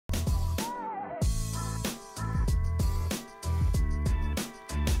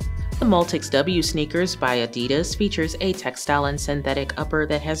The Multix W sneakers by Adidas features a textile and synthetic upper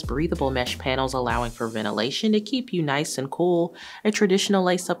that has breathable mesh panels allowing for ventilation to keep you nice and cool, a traditional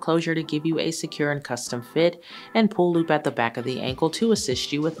lace-up closure to give you a secure and custom fit, and pull loop at the back of the ankle to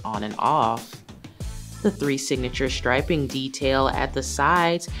assist you with on and off. The 3 signature striping detail at the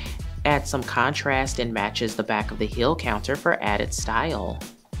sides adds some contrast and matches the back of the heel counter for added style.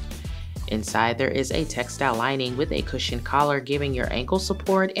 Inside there is a textile lining with a cushioned collar giving your ankle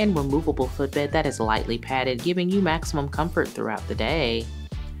support and removable footbed that is lightly padded giving you maximum comfort throughout the day.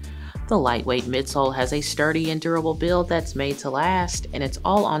 The lightweight midsole has a sturdy and durable build that's made to last, and it's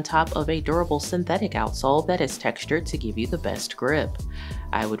all on top of a durable synthetic outsole that is textured to give you the best grip.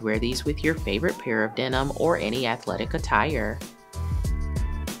 I would wear these with your favorite pair of denim or any athletic attire.